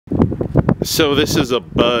So this is a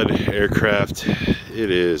Bud aircraft. It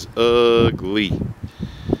is ugly.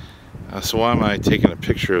 So why am I taking a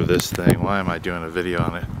picture of this thing? Why am I doing a video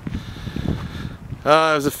on it? It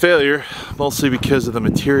was a failure, mostly because of the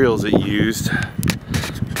materials it used.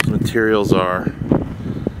 The materials are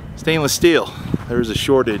stainless steel. There was a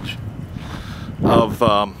shortage of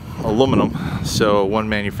aluminum, so one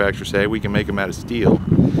manufacturer said, hey, we can make them out of steel.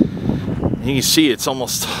 And you can see it's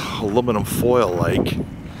almost aluminum foil-like.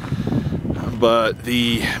 But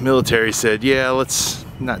the military said, yeah, let's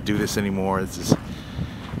not do this anymore. This is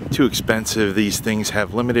too expensive. These things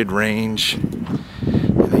have limited range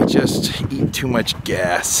and they just eat too much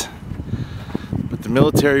gas. But the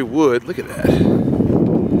military would, look at that.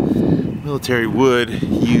 Military would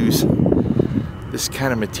use this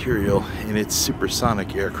kind of material in its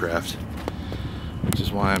supersonic aircraft, which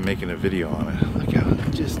is why I'm making a video on it. Look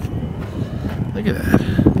at that.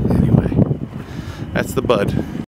 Anyway, that's the Bud.